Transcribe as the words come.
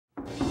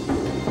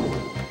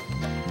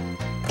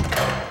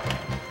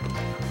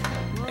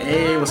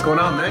Hey, what's going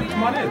on, man?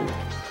 Come on in.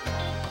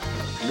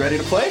 You ready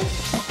to play?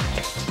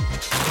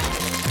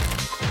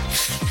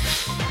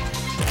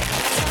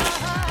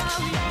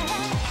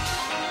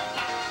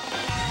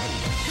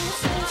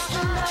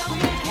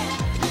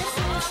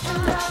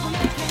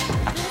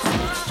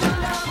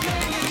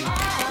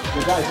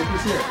 Hey guys, look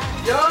who's here.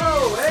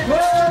 Yo, hey,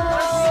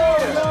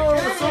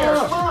 What's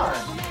up? Come on.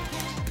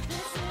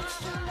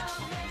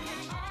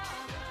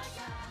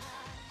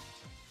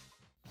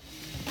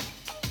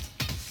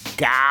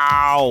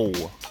 Gow.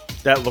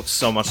 that looks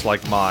so much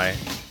like my.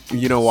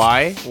 You know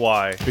why?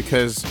 Why?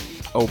 Because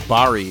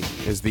Obari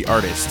is the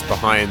artist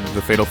behind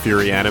the Fatal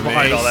Fury anime.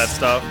 Behind all that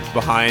stuff.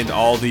 Behind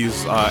all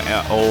these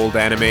old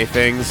anime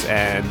things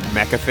and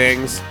mecha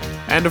things.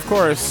 And of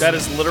course... That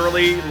is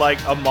literally like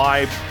a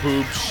my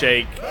boob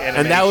shake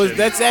animation. And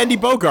that's Andy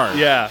Bogart.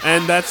 Yeah.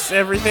 And that's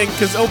everything,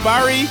 because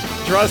Obari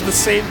draws the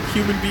same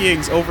human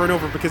beings over and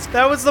over, because...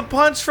 That was the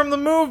punch from the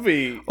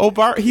movie.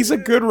 Obari, he's a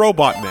good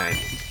robot man.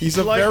 He's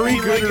a very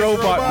you good like his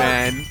robot robot?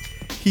 man.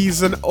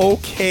 He's an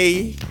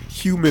okay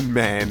human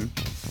man,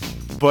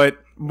 but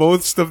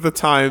most of the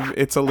time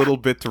it's a little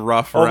bit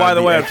rough. Oh, around by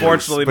the way, edges.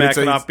 unfortunately, But Matt it's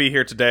a- cannot be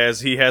here today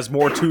as he has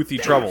more toothy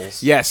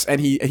troubles. Yes,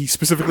 and he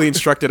specifically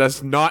instructed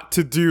us not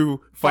to do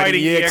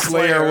Fighting EX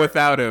Layer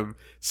without him.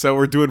 So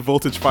we're doing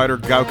Voltage Fighter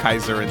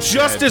Gowcaizer instead.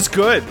 Just as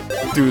good.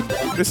 Dude,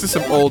 this is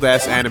some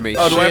old-ass anime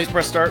Oh, shit. do I have to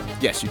press start?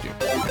 Yes, you do.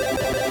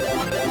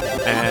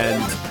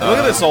 And... Look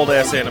at this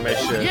old-ass anime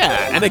shit.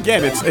 Yeah, and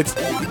again, it's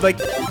like...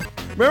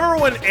 Remember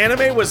when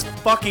anime was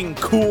fucking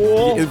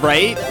cool?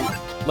 Right?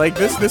 Like,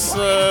 this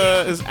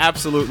is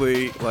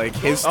absolutely, like,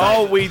 his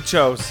style. Oh, we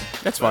chose.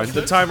 That's fine.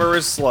 The timer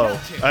is slow.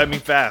 I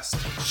mean, fast.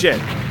 Shit.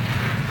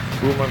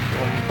 Who am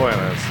I playing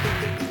as?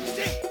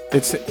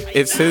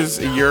 It's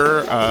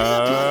you're,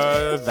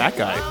 that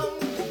guy.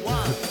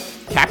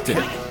 Captain.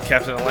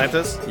 Captain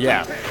Atlantis?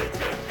 Yeah.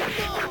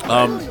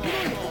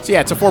 So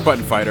yeah, it's a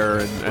 4-button fighter,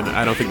 and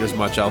I don't think there's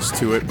much else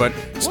to it, but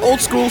it's old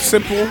school,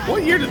 simple.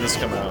 What year did this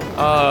come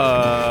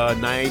out?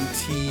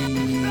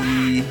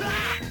 90...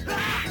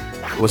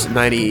 Was it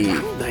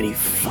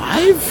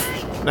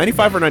 95?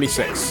 95 or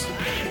 96?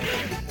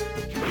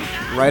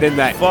 Right in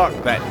that,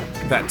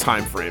 that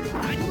time frame.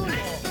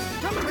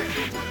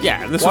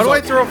 Yeah, and this Why was do all-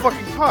 I throw a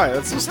fucking pie?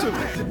 That's so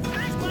stupid.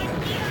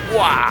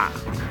 Wow!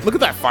 Look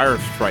at that fire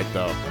sprite,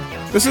 though.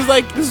 This is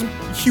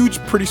huge,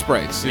 pretty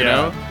sprites, you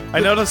know? I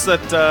noticed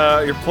that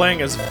you're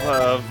playing as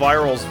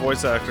Viral's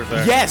voice actor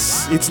there.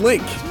 Yes, it's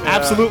Link.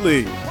 Absolutely.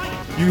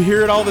 You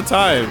hear it all the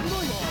time.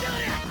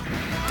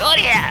 Oh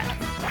yeah!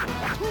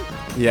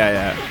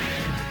 Yeah.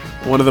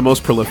 One of the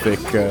most prolific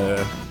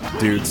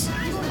dudes.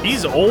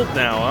 He's old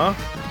now,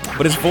 huh?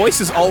 But his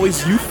voice is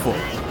always youthful.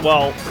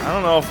 Well, I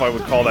don't know if I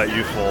would call that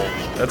youthful.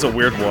 That's a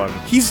weird one.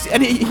 He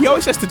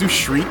always has to do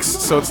shrieks,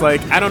 so it's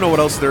like, I don't know what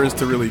else there is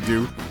to really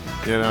do,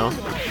 you know?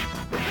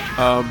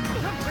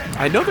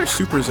 I know there's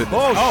supers in this.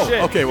 Oh,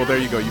 shit. Okay, well there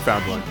you go, you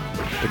found one.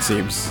 It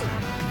seems.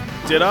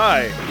 Did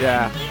I?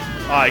 Yeah.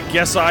 I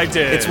guess I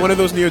did. It's one of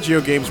those Neo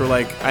Geo games where,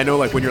 like, I know,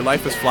 like, when your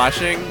life is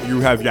flashing, you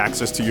have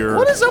access to your...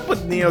 What is up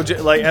with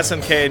like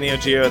SNK and Neo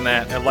Geo and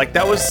that? And like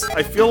that was,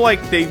 I feel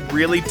like they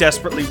really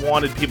desperately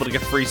wanted people to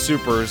get free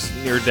supers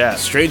near death.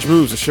 Strange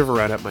moves, a shiver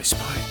ran up my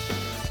spine.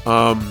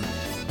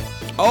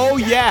 Oh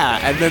yeah,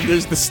 and then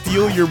there's the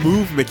steal your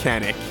move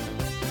mechanic.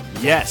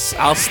 Yes,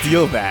 I'll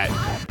steal that.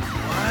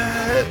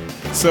 What?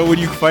 So when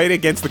you fight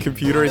against the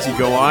computer as you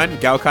go on,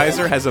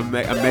 Gowcaizer has a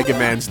Mega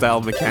Man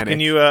style mechanic. Can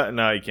you?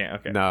 No, you can't.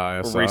 Okay.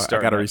 No, so restart.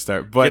 I gotta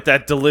restart. But get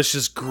that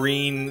delicious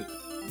green,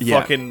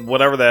 Yeah. fucking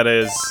whatever that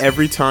is.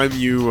 every time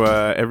you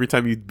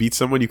beat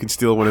someone, you can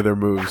steal one of their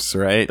moves,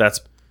 right? That's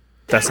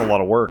a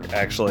lot of work,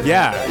 actually.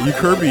 Yeah, you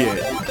Kirby it.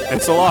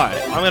 It's a lot.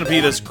 I'm gonna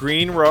be this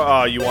green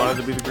robot. Oh, you wanted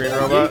to be the green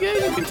robot?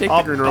 Yeah, you can take I'll,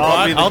 the green robot.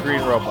 I'll be the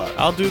green robot.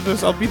 I'll do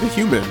this. I'll be the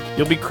human.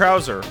 You'll be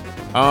Krauser.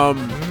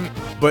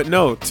 But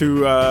no,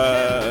 to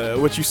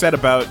what you said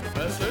about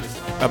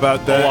the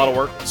A lot of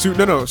work.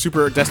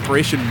 Super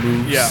desperation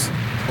moves. Yeah.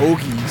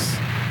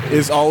 Ogies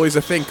is always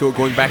a thing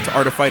going back to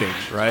Art of Fighting,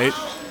 right?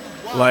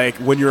 Like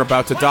when you're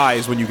about to die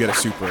is when you get a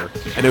super,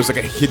 and there's like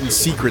a hidden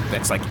secret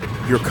that's like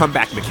your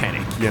comeback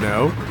mechanic, you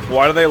know?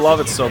 Why do they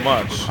love it so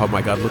much? Oh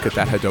my God, look at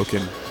that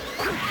Hadoken.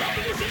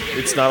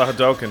 It's not a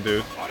Hadoken,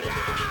 dude.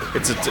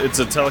 It's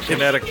a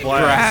telekinetic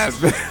blast.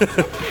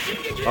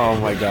 Oh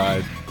my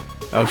God.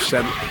 Oh,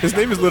 his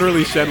name is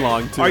literally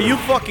Shenlong, too. Are you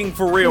fucking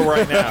for real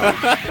right now?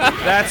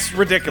 That's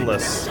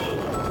ridiculous.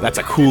 That's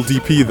a cool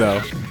DP, though.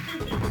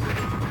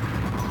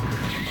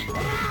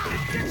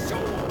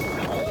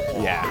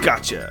 Yeah.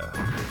 Gotcha.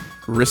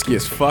 Risky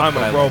as fuck. I'm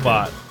but I a like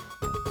robot.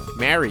 it.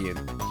 Marion.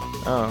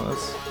 Oh,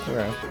 that's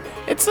okay.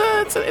 It's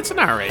an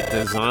alright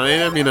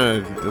design. I mean, a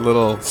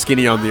little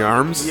skinny on the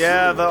arms.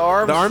 Yeah, the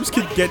arms. The arms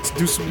could get to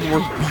do some more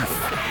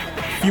beef.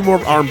 A few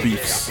more arm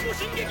beefs.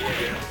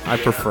 I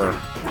prefer.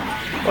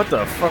 What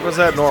the fuck was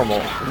that normal?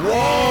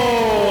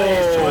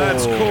 Whoa!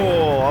 That's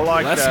cool. I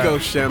like Let's that. go,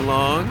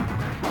 Shenlong.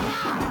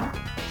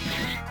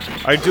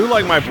 I do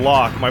like my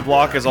block. My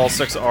block is all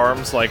 6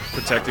 arms, like,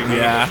 protecting me.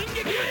 Yeah.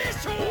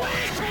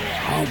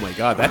 Oh my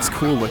god, that's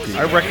cool looking.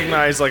 I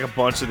recognize like a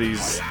bunch of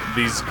these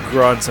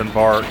grunts and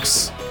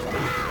barks.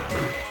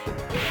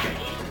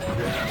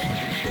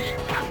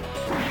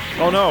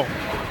 Oh no!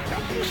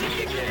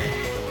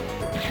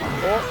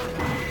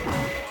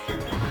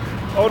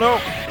 Oh no!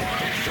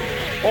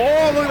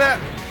 Oh, look at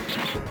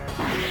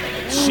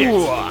that!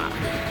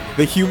 Shit!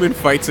 The human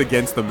fights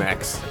against the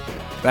mechs.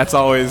 That's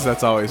always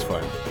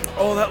fun.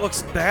 Oh, that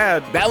looks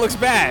bad. That looks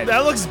bad.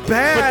 That looks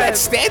bad. But that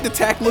stand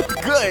attack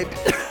looked good.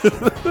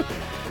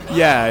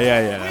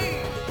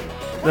 Yeah.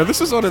 Now this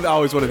is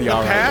always one of the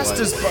past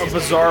is a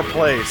bizarre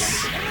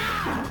place.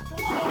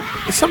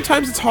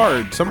 Sometimes it's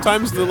hard.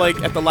 Sometimes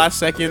at the last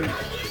second,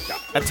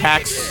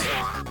 attacks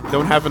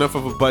don't have enough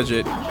of a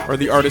budget, or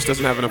the artist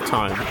doesn't have enough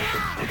time.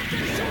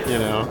 You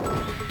know.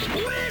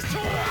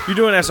 You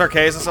doing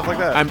SRKs and stuff like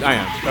that? I am.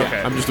 Yeah,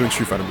 Okay. I'm just doing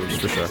Street Fighter moves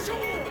for sure.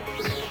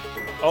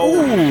 Oh,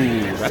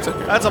 Ooh, that's a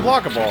that's a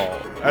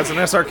blockable. That's an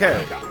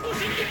SRK.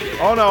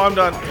 Oh no, I'm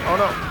done. Oh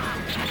no.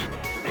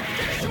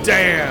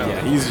 Damn.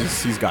 Yeah,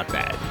 he's got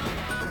that.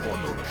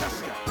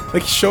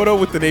 Like Shoto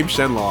with the name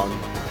Shenlong.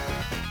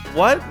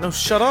 What? No,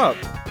 shut up.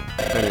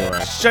 Anyway.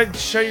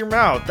 Shut your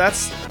mouth.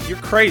 You're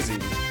crazy.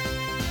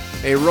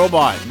 Hey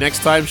robot,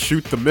 next time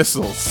shoot the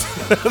missiles.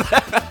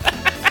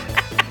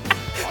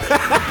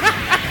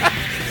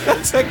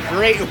 That's a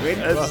great win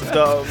quote. That's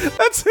dumb.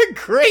 That's a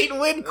great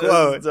win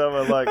quote. That's dumb.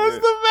 I like That's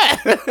it. the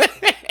best.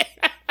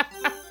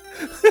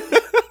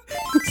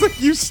 It's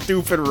like, you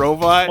stupid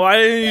robot. Why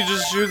didn't you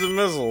just shoot the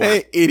missile?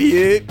 Hey,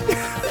 idiot.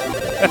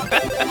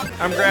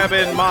 I'm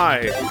grabbing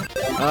my.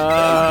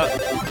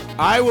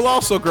 I will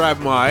also grab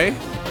my.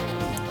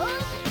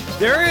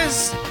 There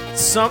is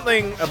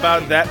something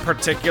about that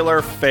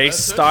particular face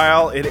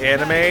style in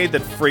anime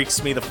that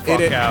freaks me the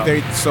fuck out.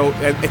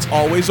 And it's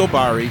always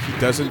Obari. He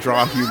doesn't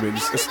draw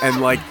humans,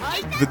 and like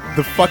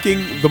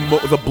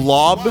the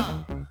blob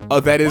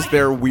that is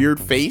their weird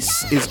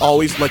face is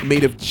always like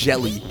made of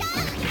jelly,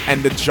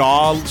 and the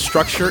jaw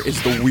structure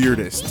is the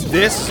weirdest.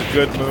 This is a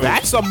good move.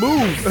 That's a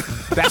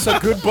move. That's a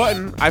good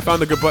button. I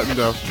found a good button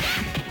though.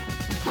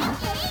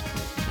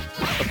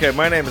 Okay,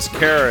 my name is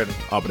Karen.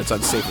 Oh, but it's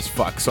unsafe as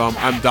fuck. So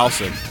I'm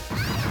Dawson.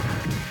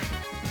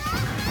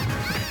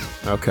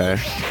 Okay.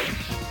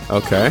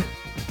 Okay.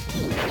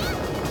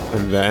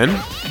 And then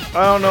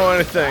I don't know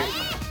anything.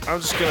 I'm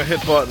just gonna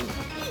hit button.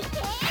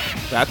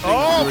 that thing.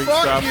 Oh, doing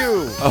fuck stuff.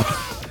 you!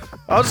 Oh.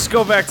 I'll just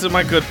go back to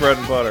my good bread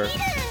and butter.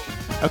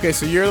 Okay,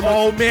 so you're the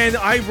Oh man,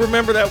 I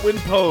remember that wind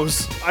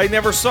pose. I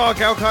never saw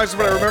Gowcaizer,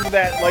 but I remember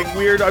that like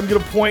weird. I'm gonna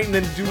point and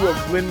then do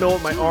a windmill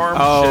with my arm.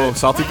 Oh, shit.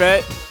 salty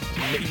bet.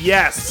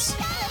 Yes.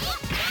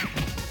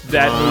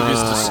 That move is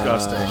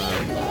disgusting.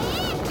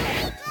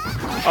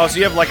 Oh, so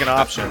you have like an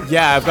option.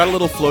 Yeah, I've got a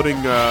little floating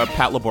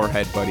Patlabor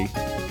head, buddy.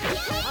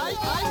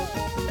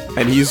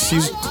 And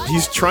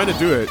he's trying to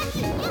do it.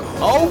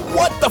 Oh,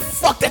 what the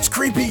fuck? That's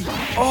creepy.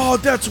 Oh,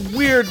 that's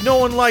weird. No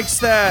one likes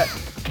that.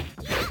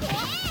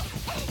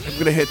 I'm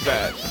gonna hit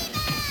that.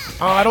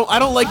 Oh, I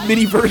don't like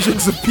mini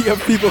versions of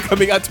people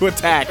coming out to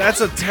attack.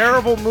 That's a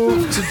terrible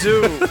move to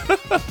do.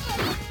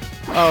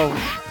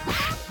 Oh.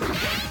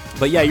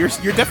 But yeah, you're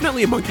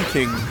definitely a Monkey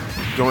King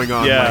going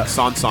on Yeah. like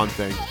Sansan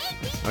thing.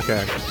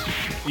 Okay.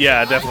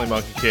 Yeah, definitely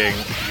Monkey King.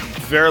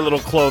 Very little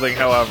clothing,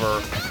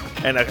 however,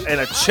 and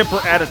a chipper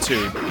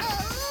attitude.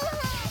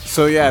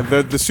 So yeah,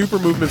 the super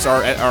movements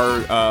are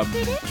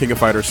King of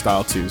Fighters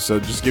style too. So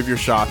just give your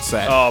shots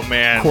at Oh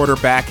man,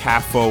 quarterback,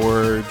 half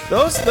forward.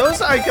 those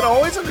I can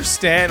always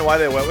understand why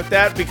they went with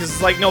that because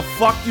it's like no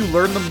fuck you,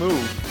 learn the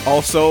move.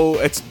 Also,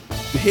 it's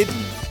hidden,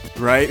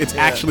 right? It's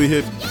actually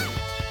hidden.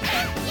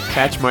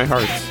 Catch my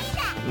heart.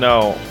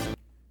 No.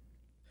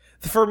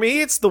 For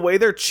me, it's the way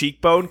their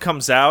cheekbone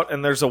comes out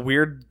and there's a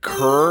weird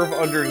curve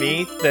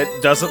underneath that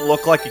doesn't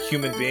look like a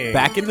human being.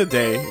 Back in the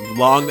day,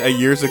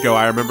 years ago,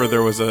 I remember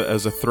there was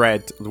a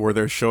thread where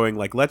they're showing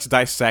like, let's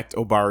dissect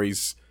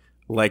Obari's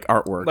like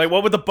artwork. Like,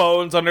 what would the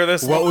bones under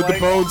this What look would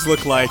like? the bones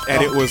look like?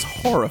 And it was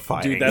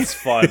horrifying. Dude, that's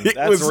fun. It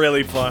That's was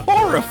really fun.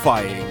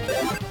 horrifying.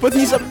 But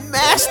he's a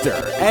master.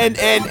 And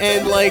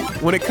like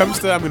when it comes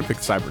to, I'm gonna pick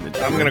Cyber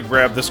Ninja. I'm gonna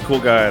grab this cool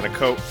guy in a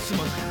coat.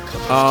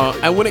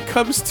 And when it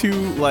comes to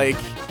like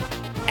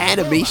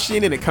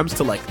animation and it comes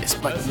to like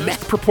mech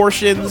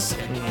proportions,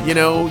 you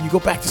know, you go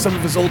back to some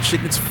of his old shit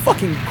and it's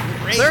fucking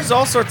great. There's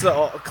all sorts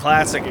of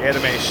classic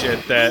anime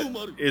shit that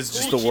is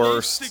just the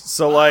worst.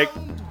 So like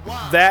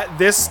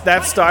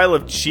that style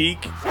of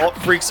cheek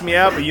freaks me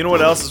out. But you know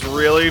what else is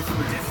really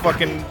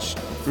fucking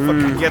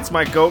gets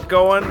my goat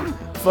going?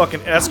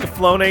 Fucking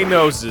Escaflowne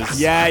noses.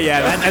 Yeah,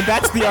 and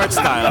that's the art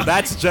style.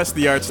 That's just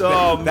the art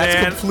style. Oh That's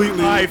man,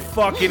 completely. I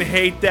fucking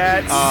hate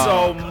that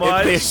so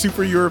much. They're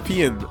super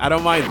European. I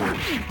don't mind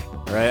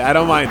it. Right? I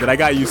don't mind it. I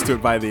got used to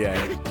it by the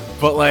end.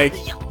 But like,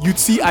 I'd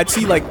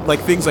see like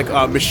things like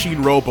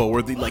Machine Robo,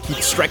 where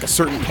he'd strike a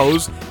certain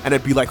pose, and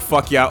it'd be like,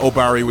 "Fuck yeah,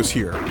 Obari was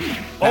here."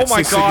 That's my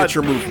his God.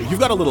 signature move.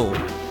 You've got a little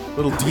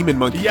demon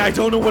monkey. Yeah, I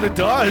don't know what it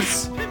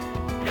does.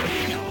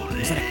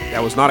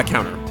 That was not a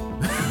counter.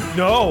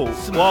 No.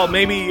 Well,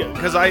 maybe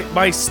because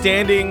my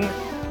standing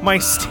my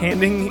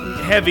standing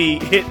heavy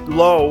hit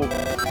low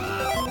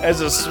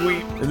as a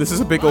sweep. And this is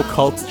a big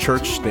occult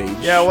church stage.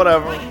 Yeah,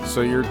 whatever.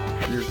 So you're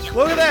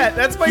Look at that.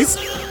 That's my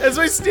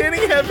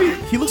standing heavy.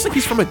 he looks like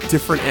he's from a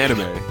different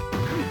anime.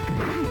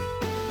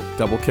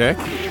 Double kick.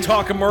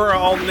 Takamura,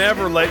 I'll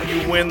never let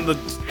you win the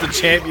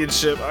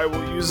championship. I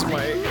will use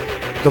my...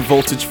 The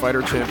Voltage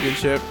Fighter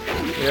Championship.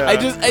 Yeah. I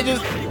just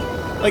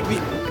like the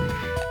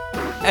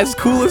as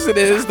cool as it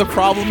is, the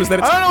problem is that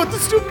it's I don't know what the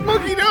stupid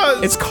monkey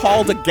does. it's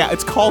called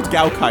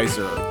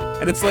Gowcaizer.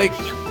 And it's like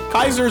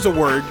Kaiser is a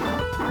word.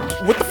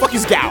 What the fuck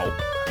is Gow?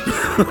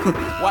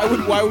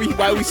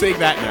 why are we saying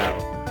that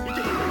now?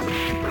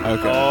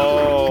 Okay.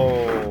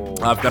 Oh.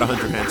 I've got a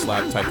 100 hand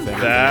slap type thing.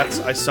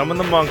 I summon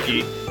the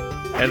monkey,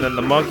 and then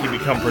the monkey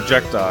become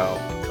projectile.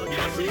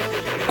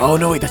 Oh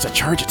no, wait, that's a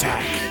charge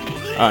attack.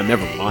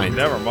 Never mind.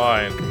 Never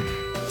mind.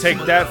 Take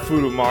that,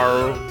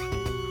 Furumaru.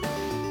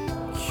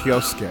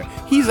 Kyosuke.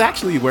 He's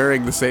actually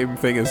wearing the same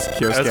thing as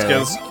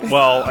Kyosuke.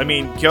 Well, I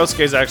mean,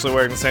 Kyosuke's actually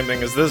wearing the same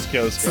thing as this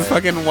Kyosuke. It's a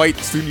fucking white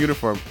student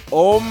uniform.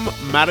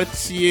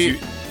 Maratsi.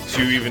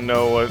 Do you even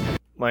know what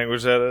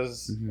language that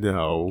is?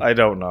 No. I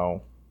don't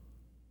know.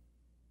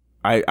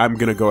 I'm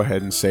gonna go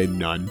ahead and say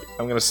none.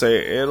 I'm gonna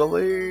say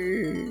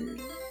Italy.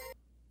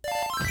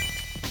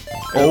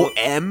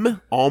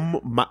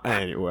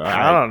 Anyway.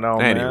 I don't know,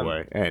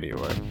 man.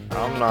 Anyway.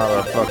 I'm not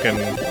a fucking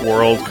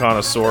world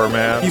connoisseur,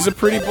 man. He's a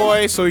pretty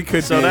boy, so he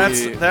could So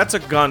be... that's a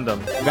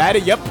Gundam.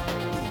 Yep.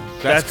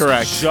 That's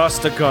correct.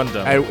 Just a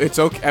Gundam. And it's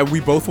okay, and we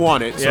both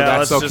want it, so yeah,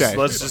 that's okay.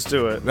 Let's just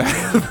do it.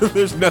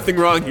 There's nothing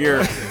wrong here,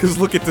 because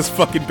look at this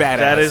fucking badass.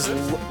 That is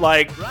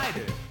like...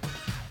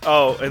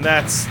 Oh, and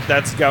that's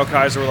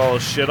Gowcaizer with all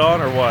his shit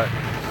on, or what?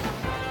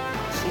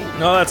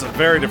 No, that's a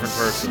very different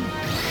person.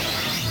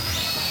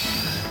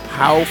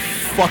 How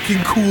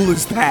fucking cool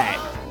is that?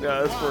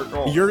 Yeah, that's pretty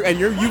cool.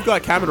 You've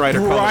got Kamen Rider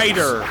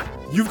Brighter. colors.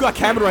 You've got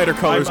Kamen Rider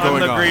colors I'm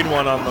going on. the green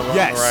one on the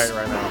Yes.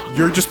 right now.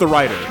 You're just the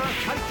Rider.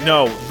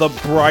 No, the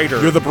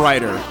brighter. You're the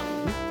Brighter.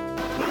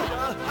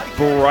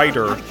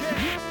 Brighter.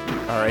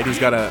 Alright, he's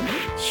got a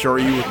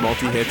Shoryu with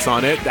multi-hits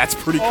on it. That's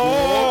pretty cool.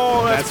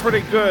 Oh, that's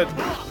pretty good.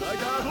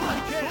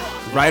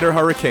 Rider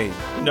Hurricane.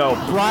 No,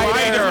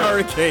 Rider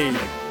Hurricane.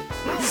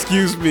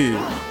 Excuse me.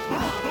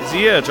 Is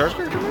he a charge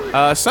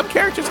character? Some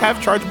characters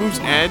have charge moves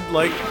and,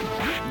 like,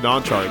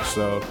 non-charge,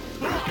 so...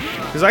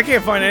 Because I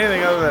can't find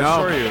anything other than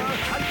Shoryu.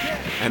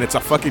 And it's a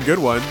fucking good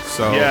one,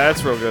 so... Yeah,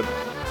 that's real good.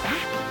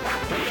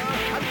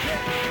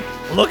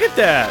 Look at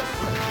that!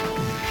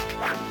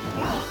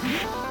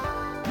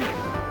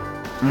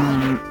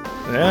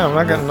 Yeah, I'm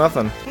not getting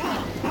nothing.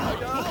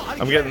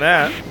 I'm getting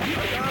that.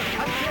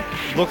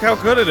 Look how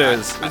good it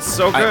is. It's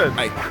so good.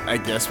 I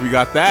guess we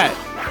got that.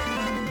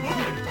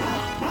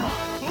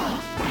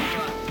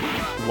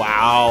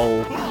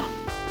 Wow.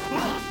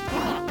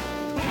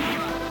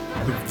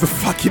 The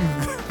fucking...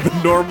 the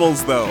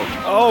normals, though.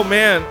 Oh,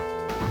 man.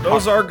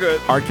 Those are good.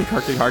 Hard kick,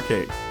 hard kick, hard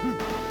kick.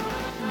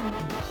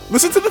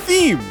 Listen to the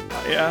theme!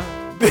 Yeah.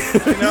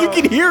 You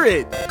can hear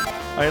it!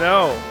 I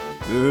know.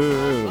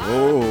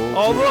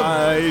 Oh,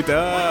 look!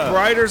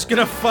 Brighter's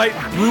gonna fight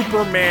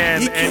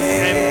Brooperman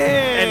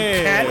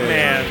and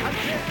Catman.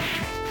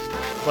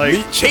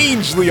 Like,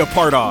 change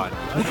Leopardon!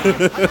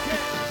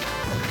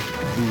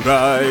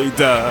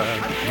 Buraida!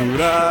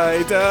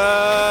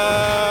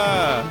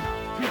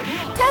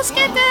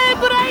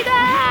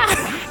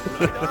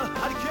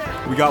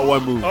 We got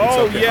one move.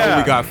 Oh, it's okay. yeah. Oh,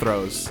 we got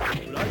throws.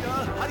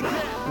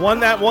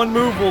 that one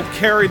move will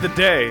carry the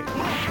day.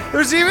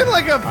 There's even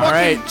like a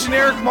fucking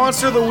generic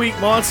Monster of the Week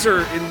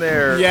monster in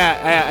there.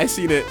 Yeah, I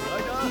seen it.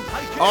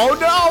 Oh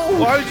no!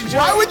 Why would you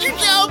jump? Why would you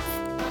jump?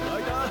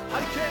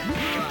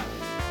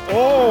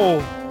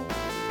 Oh.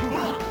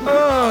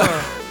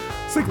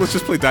 It's like, let's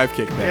just play dive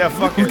kick, man. Yeah,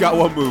 fuck We it. got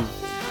one move.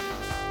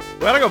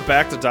 We gotta go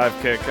back to dive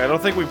kick. I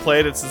don't think we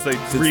played it since they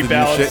Since the new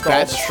rebalanced shit. all the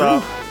That's true.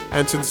 stuff.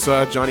 And since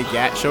Johnny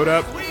Gat showed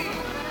up.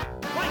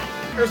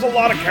 There's a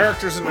lot of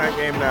characters in that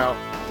game now.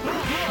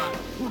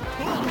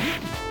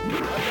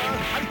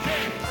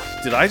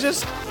 Did I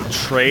just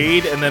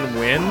trade and then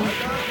win?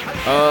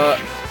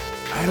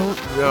 I don't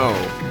know.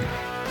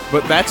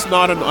 But that's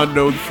not an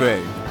unknown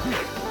thing.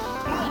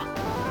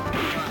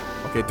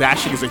 Okay,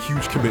 dashing is a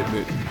huge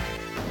commitment.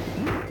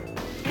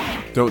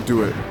 Don't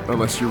do it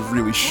unless you're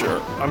really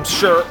sure. I'm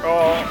sure.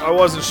 Oh, I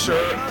wasn't sure.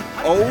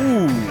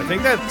 Oh! I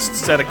think that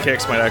set of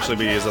kicks might actually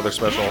be his other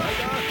special.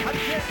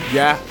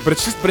 Yeah, but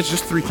it's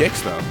just 3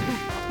 kicks though.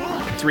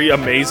 3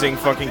 amazing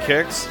fucking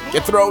kicks.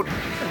 Get thrown.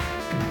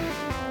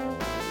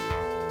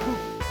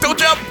 Don't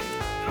jump!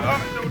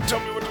 Don't tell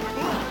me what to do.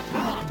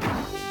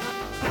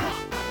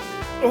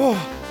 Oh.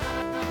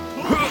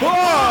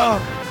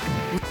 Ah!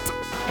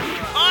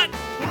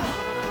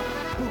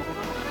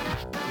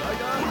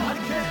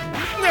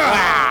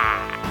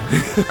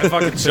 I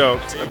fucking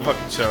choked.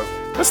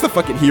 That's the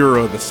fucking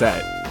hero of the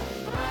set.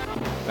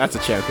 That's a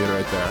champion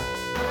right there.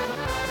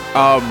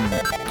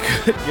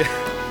 Yeah,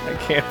 I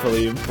can't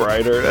believe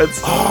Brighter.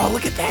 That's. Oh,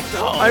 look at that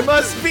though! I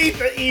must beat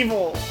the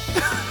evil.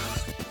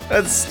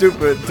 That's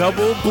stupid.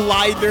 Double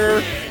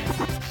blinder.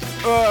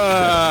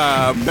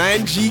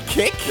 Manji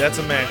kick? That's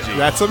a Manji.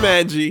 That's a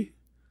Manji.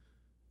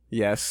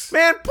 Yes.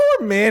 Man,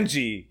 poor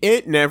Manji.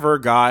 It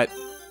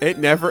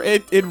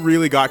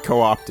really got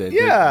co-opted.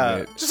 Yeah.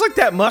 didn't it? Just like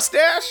that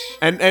mustache.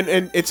 And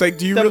it's like,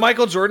 do you That really,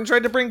 Michael Jordan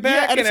tried to bring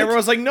back, and and it's like-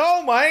 everyone's like,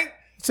 no, Mike.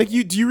 it's like,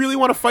 do you really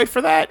want to fight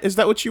for that? Is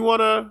that what you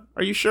want to,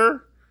 are you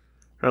sure?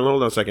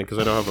 Hold on a second, because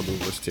I don't have a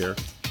move list here.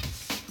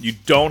 You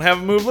don't have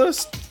a move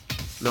list?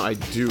 No, I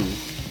do.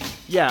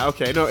 Yeah,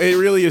 okay. No, it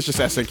really is just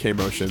SNK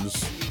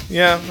motions.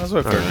 Yeah, that's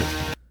what I figured.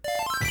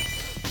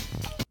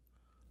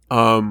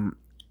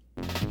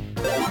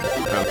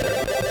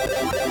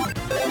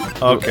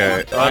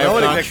 Okay. I have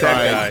Nobody not picked tried.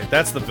 that guy.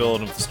 That's the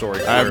villain of the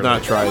story. I have clearly.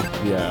 not tried,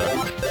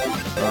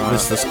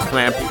 this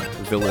clamp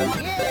villain.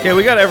 Okay,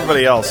 we got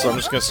everybody else, so I'm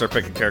just gonna start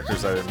picking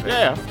characters I didn't pick.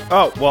 Yeah.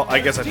 Oh, well, I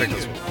guess I picked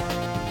this one.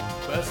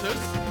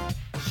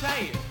 versus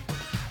Shane.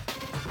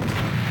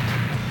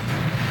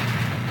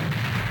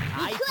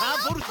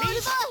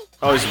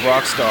 Oh, he's a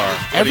rock star.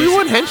 But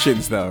Everyone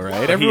henshins, though,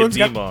 right? Everyone's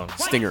demon. got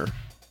Stinger.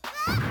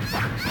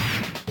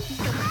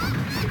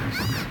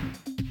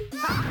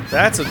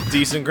 That's a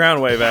decent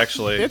ground wave,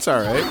 actually. It's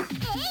alright.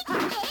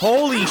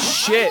 Holy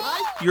shit!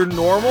 Your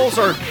normals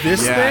are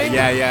this thing?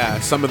 Yeah.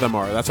 Some of them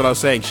are. That's what I was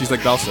saying. She's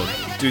like Belson.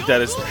 Dude,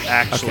 that is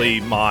actually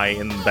Mai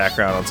in the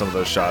background on some of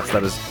those shots.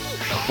 That is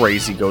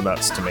crazy go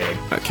nuts to me.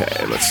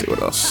 Okay, let's see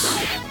what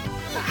else.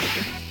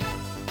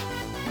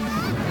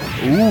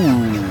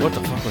 Ooh. What the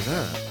fuck was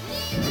that?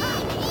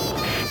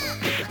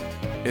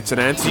 It's an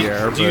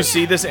anti-air. Do you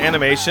see this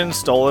animation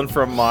stolen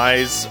from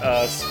Mai's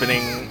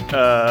spinning,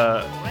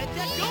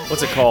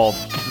 what's it called?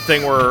 The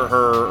thing where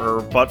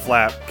her butt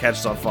flap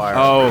catches on fire.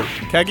 Oh,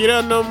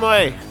 Kagira no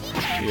Mai.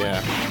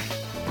 Yeah.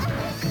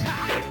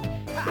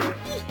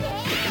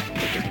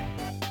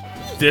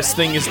 This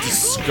thing is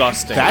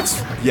disgusting.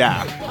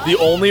 Yeah. The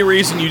only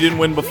reason you didn't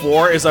win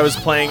before is I was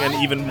playing an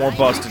even more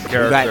busted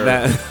character.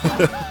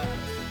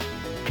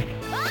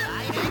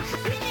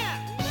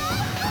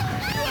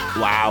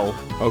 Wow.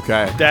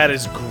 Okay. That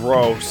is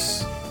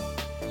gross.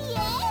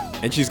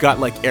 And she's got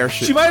like air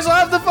shit. She might as well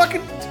have the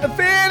fucking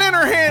fan in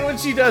her hand when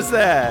she does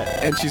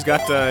that. And she's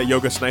got the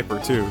yoga sniper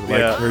too. Like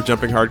Yeah. her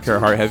jumping hardcore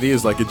hard heavy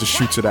is like it just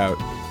shoots it out.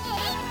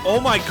 Oh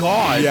my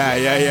god.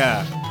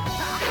 Yeah.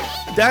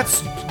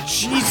 That's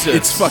Jesus.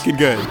 It's fucking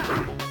good.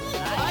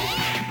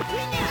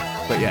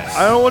 But yes.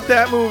 I don't know what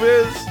that move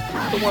is.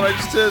 The one I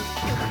just did.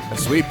 A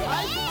sweep.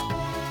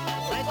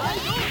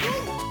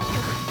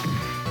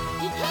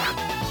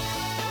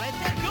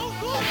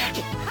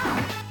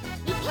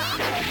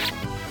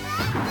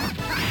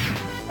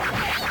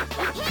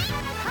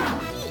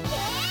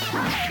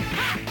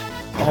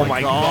 Oh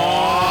my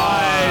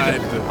god.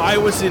 I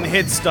was in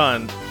hit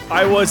stun.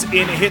 I was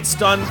in hit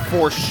stun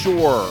for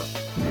sure.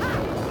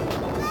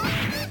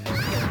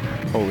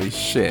 Holy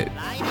shit.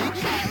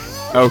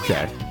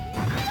 Okay.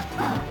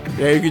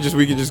 Yeah,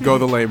 we can just go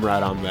the lame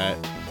route on that.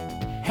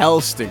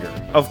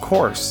 Hellstinger. Of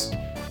course.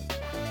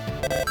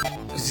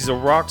 Because he's a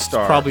rock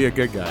star. Probably a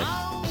good guy.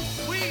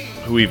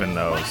 Who even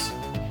knows?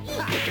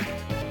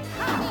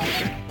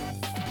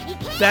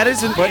 That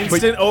is an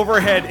instant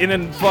overhead in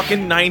a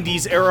fucking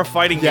 90s era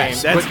fighting game.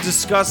 That's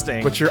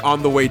disgusting. But you're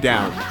on the way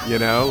down, you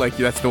know? Like,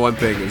 that's the one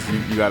thing, is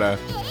you gotta...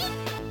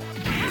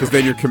 Because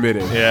then you're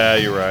committed. Yeah,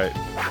 you're right.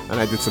 And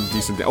I did some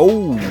decent...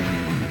 Oh!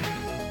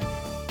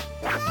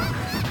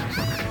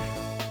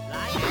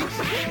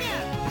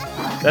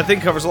 That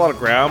thing covers a lot of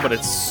ground, but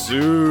it's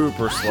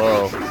super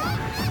slow.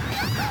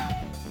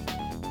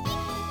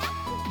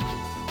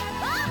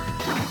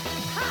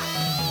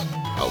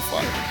 Oh,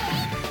 fuck.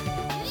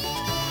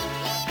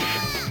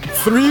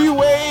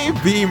 Three-way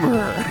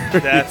beamer!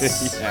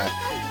 That's...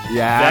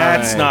 Yeah,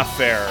 That's right. not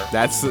fair.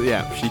 That's,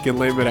 yeah, she can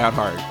lame it out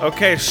hard.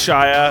 Okay,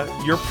 Shia,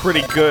 you're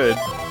pretty good.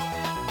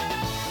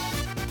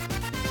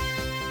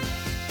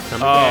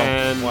 Come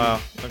again. Wow.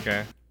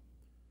 Okay.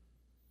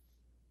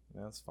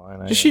 That's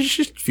fine. She's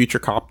just future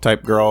cop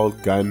type girl,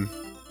 gun,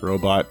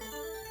 robot,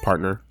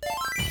 partner.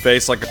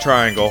 Face like a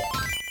triangle.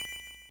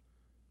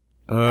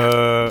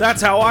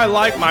 That's how I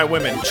like my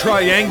women.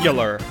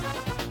 Triangular.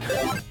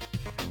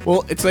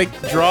 Well, it's like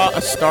draw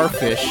a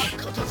starfish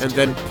and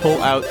then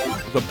pull out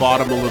the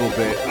bottom a little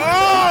bit.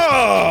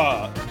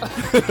 Ah!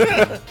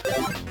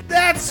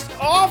 That's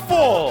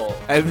awful!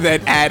 And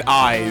then add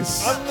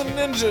eyes. I'm the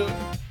ninja.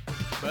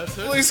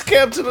 Please,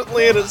 Captain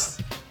Atlantis.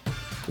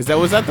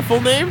 Was that the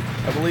full name?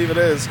 I believe it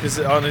is, because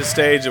on his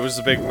stage it was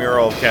a big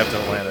mural of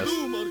Captain Atlantis.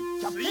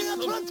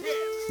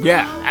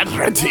 Yeah,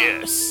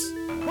 Atlantis.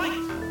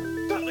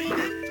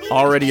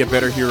 Already a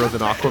better hero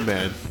than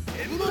Aquaman.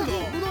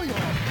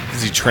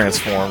 Because he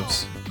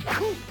transforms.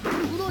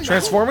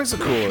 Transforming's the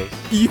coolest.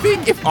 You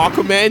think if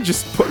Aquaman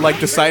just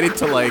decided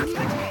to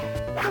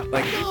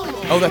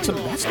oh, that's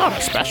not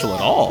a special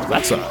at all.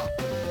 That's a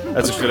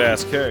good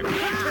ass kick.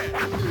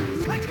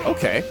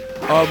 okay.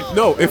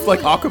 No, if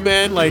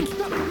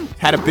Aquaman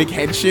had a big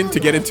henshin to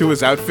get into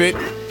his outfit,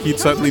 he'd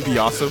suddenly be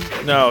awesome.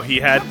 No, he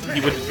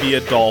would be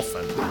a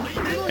dolphin,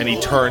 and he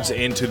turns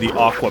into the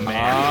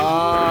Aquaman.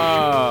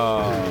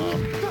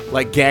 Oh,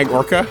 like Gang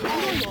Orca.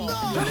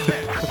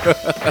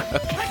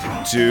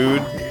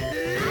 Dude,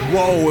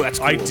 Whoa, that's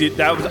cool. I think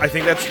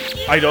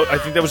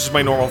that was just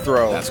my normal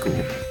throw. That's cool.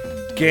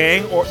 Do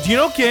you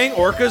know Gang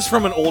Orca's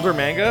from an older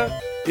manga?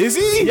 Is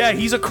he? Yeah,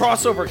 he's a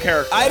crossover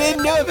character. I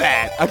didn't know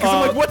that. Because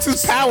I'm like, what's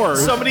his power?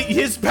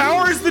 His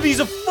power is that he's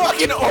a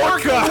fucking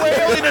orca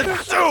whale in a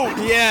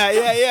suit.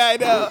 Yeah, I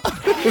know.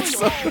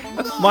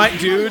 My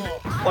dude,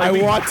 I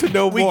want to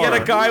know we more.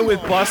 get a guy with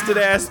busted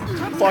ass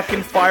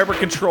fucking fiber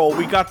control.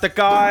 We got the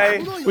guy.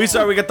 We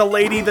got the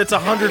lady that's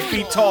 100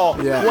 feet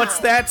tall. Yeah. What's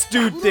that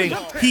dude thing?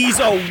 He's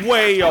a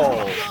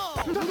whale.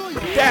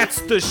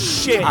 That's the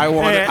shit. I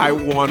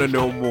want to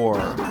know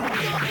more.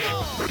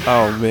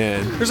 Oh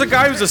man. There's a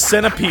guy who's a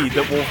centipede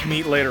that we'll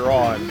meet later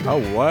on. Oh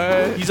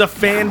what? He's a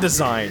fan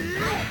design.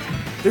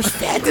 There's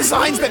fan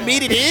designs that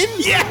made it in?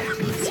 Yeah.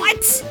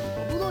 What?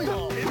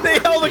 They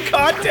held a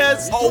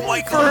contest. Oh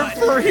my god.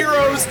 For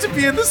heroes to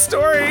be in the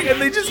story,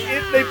 and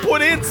they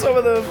put in some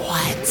of them.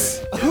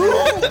 What?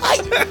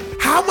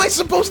 How am I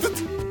supposed to?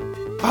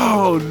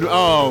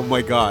 Oh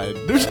my god.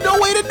 There's no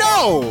way to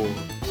know.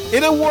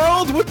 In a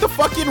world with the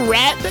fucking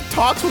rat that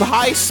talks with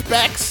high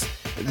specs,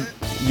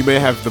 you may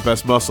have the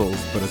best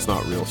muscles, but it's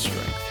not real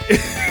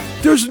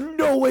strength. There's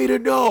no way to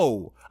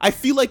know. I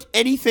feel like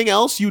anything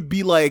else, you'd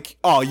be like,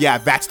 oh yeah,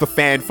 that's the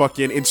fan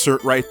fucking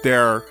insert right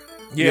there.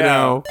 Yeah. You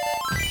know?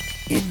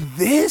 In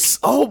this?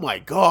 Oh my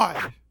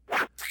god.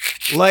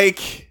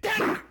 Like,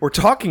 we're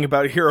talking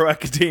about Hero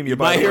Academia,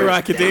 by My the way. Hero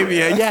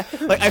Academia, yeah.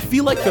 Like, I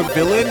feel like the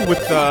villain with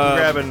the...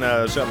 Grabbing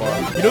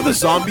Shenlong. You know the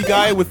zombie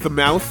guy with the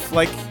mouth,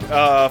 like...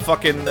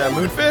 Fucking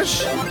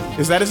Moonfish?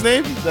 Is that his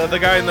name? The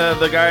guy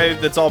the guy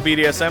that's all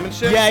BDSM and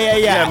shit? Yeah.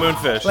 Yeah,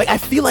 Moonfish. Like, I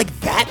feel like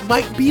that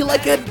might be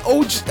like an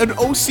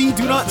OC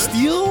Do Not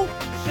Steal,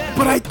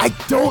 but I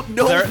don't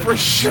know for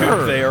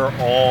sure. They are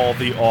all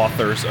the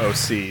author's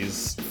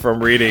OCs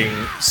from reading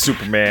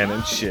Superman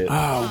and shit.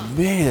 Oh,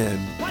 man.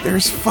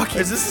 There's fucking...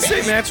 Is this the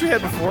same match we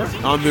had before?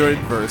 On the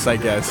inverse, I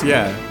guess,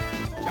 yeah.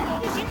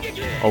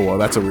 Oh, well,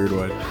 that's a weird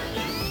one.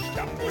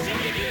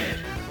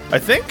 I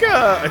think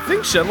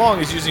Shenlong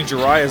is using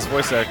Jiraiya's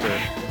voice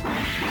actor.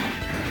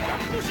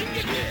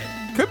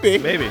 Could be.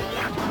 Maybe.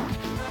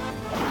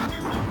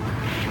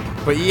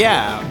 But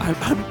yeah,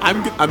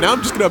 I'm now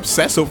just gonna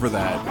obsess over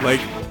that.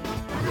 Like,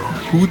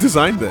 who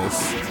designed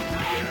this?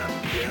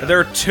 There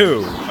are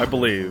two, I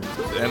believe,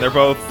 and they're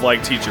both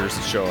like teachers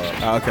that show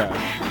up. Okay.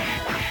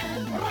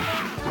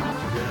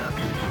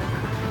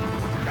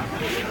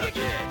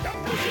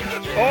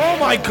 Oh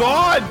my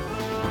god!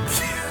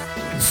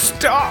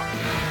 Stop!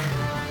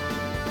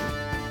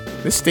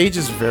 This stage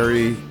is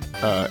very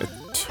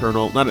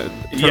Eternal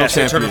Yes,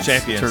 Champions. Eternal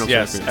Champions.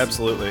 Yes, Champions.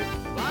 absolutely.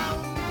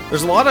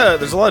 There's a lot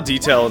of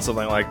detail in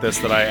something like this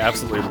that I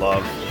absolutely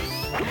love.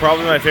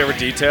 Probably my favorite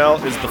detail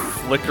is the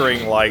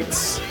flickering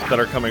lights that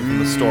are coming from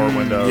the store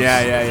windows.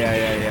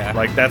 Yeah.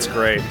 Like, that's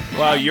great.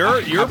 Wow,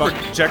 your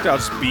projectile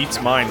just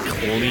beats mine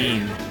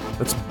clean.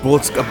 That's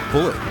bullets. A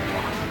bullet.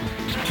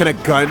 Can a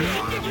gun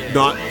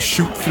not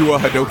shoot through a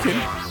Hadoken?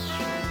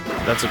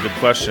 That's a good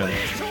question.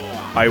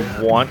 I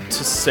want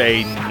to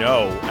say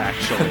no,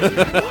 actually.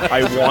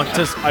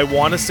 I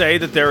want to say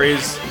that there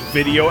is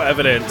video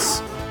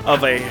evidence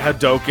of a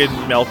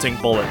Hadoken melting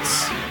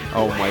bullets.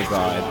 Oh my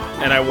god.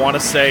 And I want to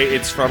say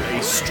it's from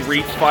a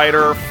Street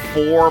Fighter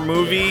 4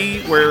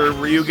 movie where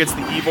Ryu gets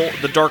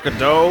the Dark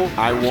Ado.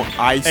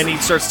 And he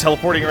starts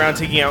teleporting around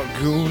taking out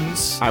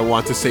goons. I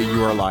want to say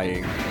you are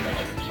lying.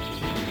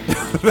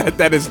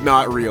 that is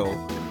not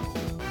real.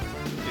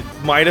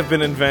 It might have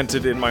been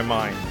invented in my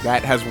mind.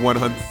 That has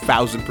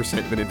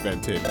 1,000% been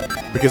invented.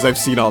 Because I've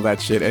seen all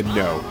that shit and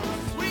no.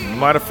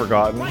 Might have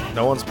forgotten.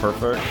 No one's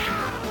perfect.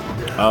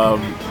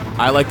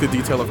 I like the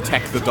detail of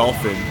Tech the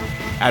Dolphin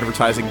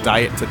advertising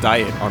diet to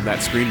diet on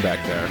that screen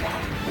back there.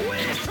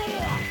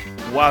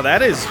 Wow,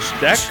 that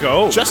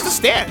goes. Just a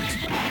stand.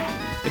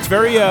 It's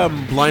very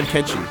Blind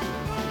Kenshi.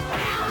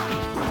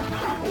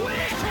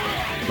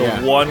 The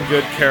one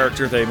good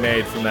character they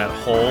made from that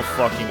whole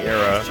fucking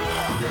era.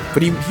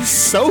 But he's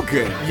so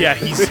good. Yeah,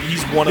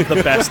 he's one of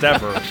the best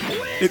ever.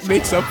 It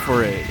makes up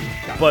for it.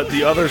 But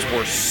the others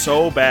were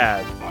so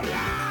bad.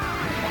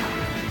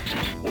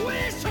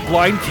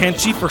 Blind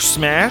Kenshi for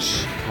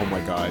Smash? Oh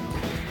my god.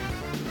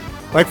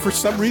 Like, for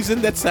some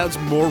reason, that sounds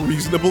more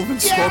reasonable than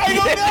Scorpion.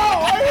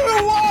 I don't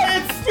know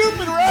why. It's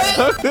stupid,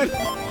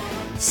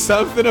 right?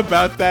 Something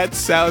about that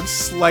sounds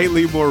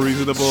slightly more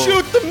reasonable.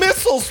 Shoot the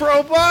missiles,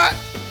 robot!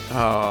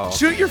 Oh.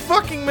 Shoot your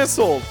fucking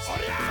missiles!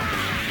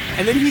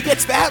 And then he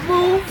gets that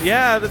move?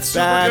 Yeah, that's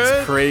super That's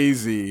good.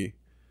 crazy.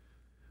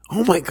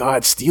 Oh my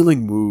god,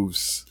 stealing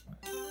moves.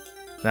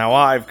 Now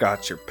I've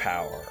got your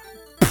power.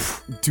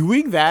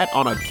 Doing that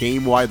on a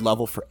game-wide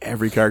level for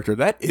every character,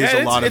 that is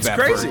a lot of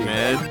effort, crazy.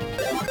 man.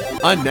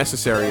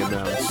 Unnecessary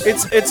amounts.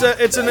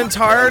 It's an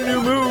entire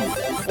new move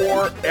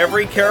for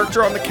every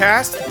character on the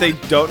cast that they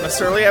don't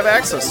necessarily have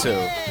access to.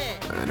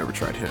 I never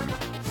tried him.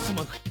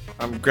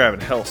 I'm grabbing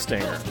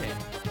Hellstinger,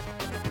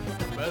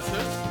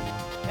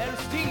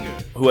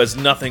 who has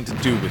nothing to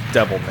do with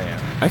Devilman.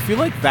 I feel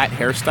like that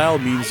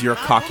hairstyle means you're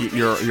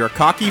a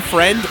cocky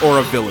friend or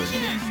a villain.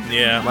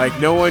 Yeah. Like,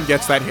 no one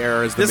gets that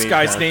hair as the This main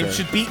guy's character. name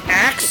should be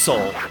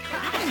Axel.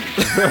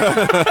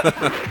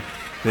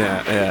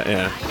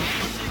 Yeah.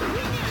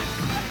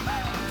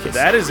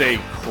 That is a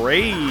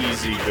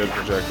crazy good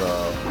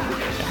projectile.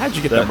 How'd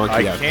you get that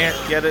monkey I out? can't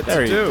get it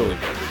There to you do. did.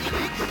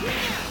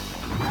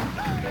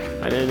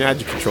 I didn't. How'd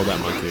you control that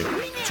monkey?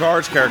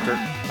 Charge character.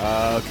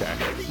 Okay.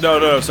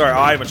 No, sorry,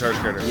 I'm a charge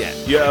character. Yeah.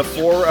 You have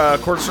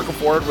quarter circle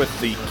forward with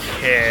the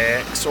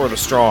kicks or the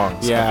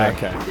strongs. Yeah. I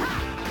think. Okay.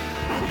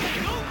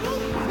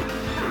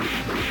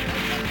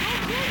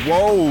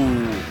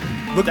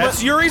 Whoa! Look,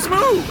 That's Yuri's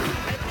move.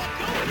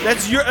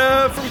 That's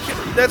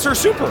that's her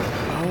super.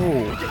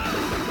 Oh.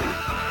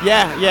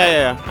 Yeah.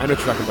 I know what you're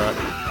talking about.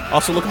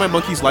 Also, look at my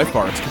monkey's life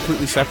bar. It's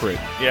completely separate.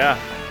 Yeah.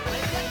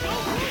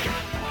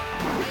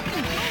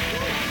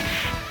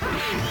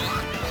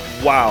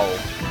 Wow.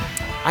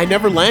 I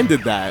never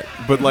landed that,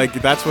 but like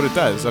that's what it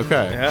does.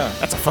 Okay. Yeah.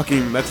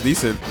 That's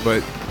decent,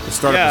 but the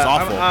startup is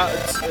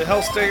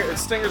awful.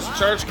 Stinger's a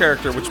charge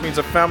character, which means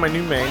I found my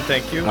new main.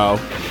 Thank you. Oh.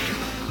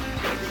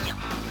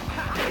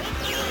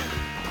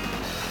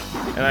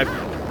 And I.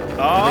 And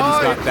then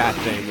he's got that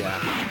thing, yeah,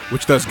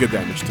 which does good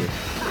damage too.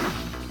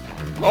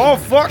 Oh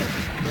fuck!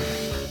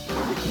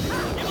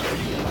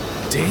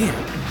 Damn.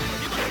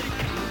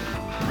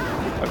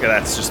 Okay,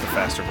 that's just the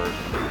faster version.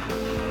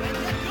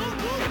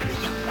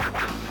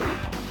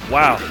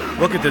 Wow,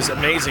 look at this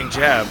amazing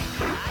jab.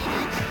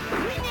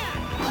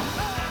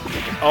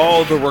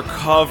 Oh, the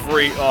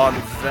recovery on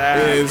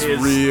that is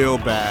real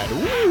bad.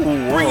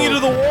 Ooh, bring you to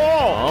the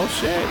wall. Oh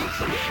shit.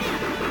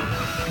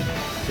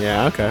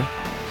 Yeah, okay.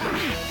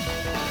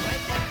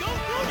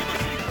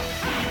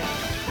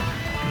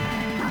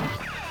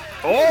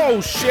 Oh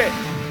shit!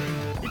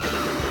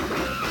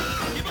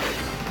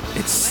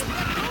 It's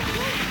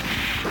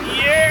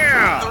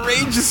Yeah! the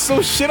range is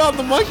so shit on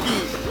the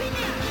monkey.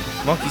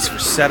 Monkeys for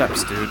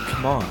setups, dude.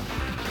 Come on.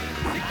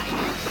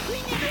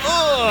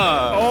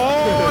 Ugh.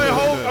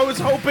 Oh, I was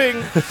hoping.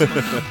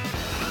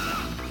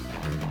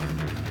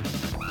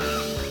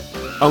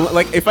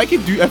 Like if I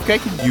could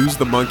use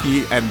the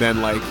monkey and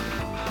then like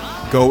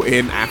go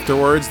in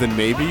afterwards, then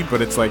maybe.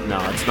 But it's like no,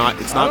 it's not.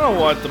 It's not. I don't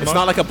know what the It's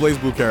not like a Blaze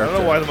Blue I character.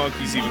 don't know why the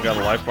monkey's even got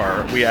a life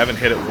bar. We haven't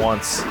hit it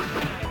once.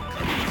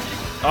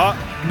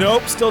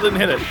 Nope, still didn't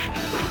hit it.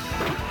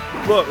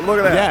 Look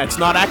at that. Yeah, it's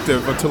not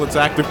active until it's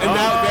active, and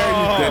now there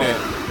you did it.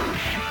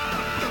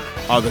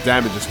 Oh, the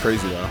damage is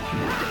crazy though.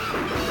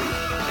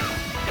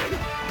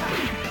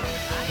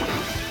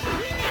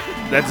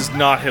 That does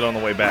not hit on the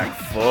way back.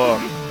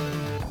 Fuck.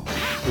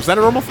 Was that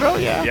a normal throw?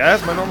 Yeah. Yeah,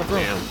 that's my normal throw.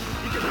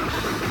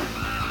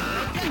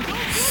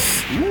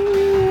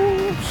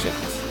 Ooh, shit.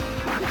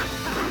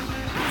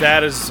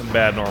 That is some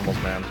bad normals,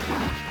 man.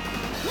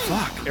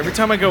 Fuck. Every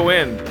time I go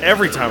in.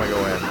 Every time I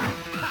go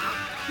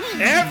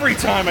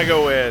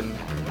in.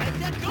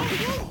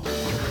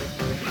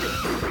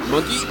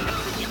 Monkey.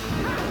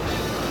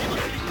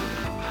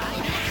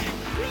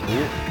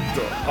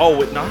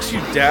 Oh, it knocks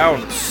you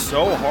down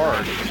so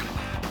hard.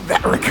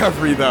 That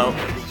recovery though.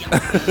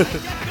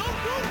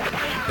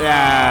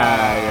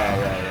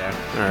 Yeah.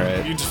 All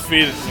right. You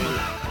defeated me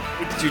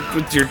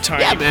with your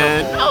tiny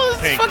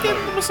purple pink fucking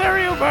button.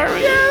 Masario bar.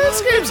 Yeah,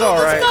 this game's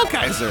alright. That's a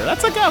Gowcaizer.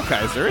 That's a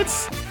Gowcaizer.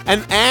 It's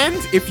and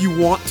if you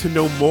want to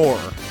know more,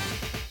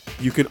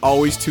 you can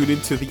always tune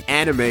into the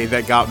anime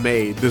that got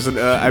made. There's an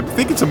I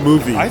think it's a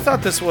movie. I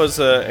thought this was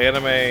an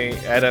anime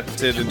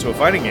adapted into a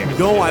fighting game.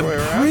 No, I'm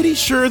pretty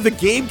sure the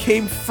game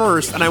came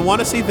first, and I want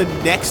to say the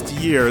next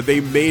year they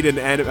made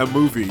a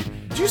movie.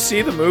 Did you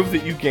see the move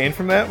that you gained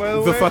from that, by the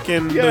way? The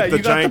fucking yeah, the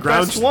you giant got the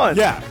ground best one.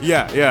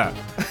 Yeah.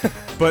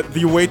 But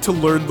the way to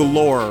learn the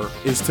lore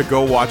is to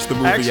go watch the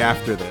movie Actually,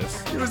 after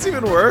this. It was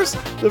even worse.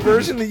 The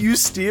version that you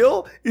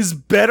steal is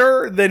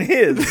better than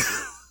his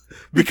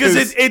because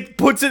it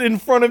puts it in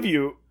front of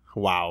you.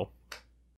 Wow.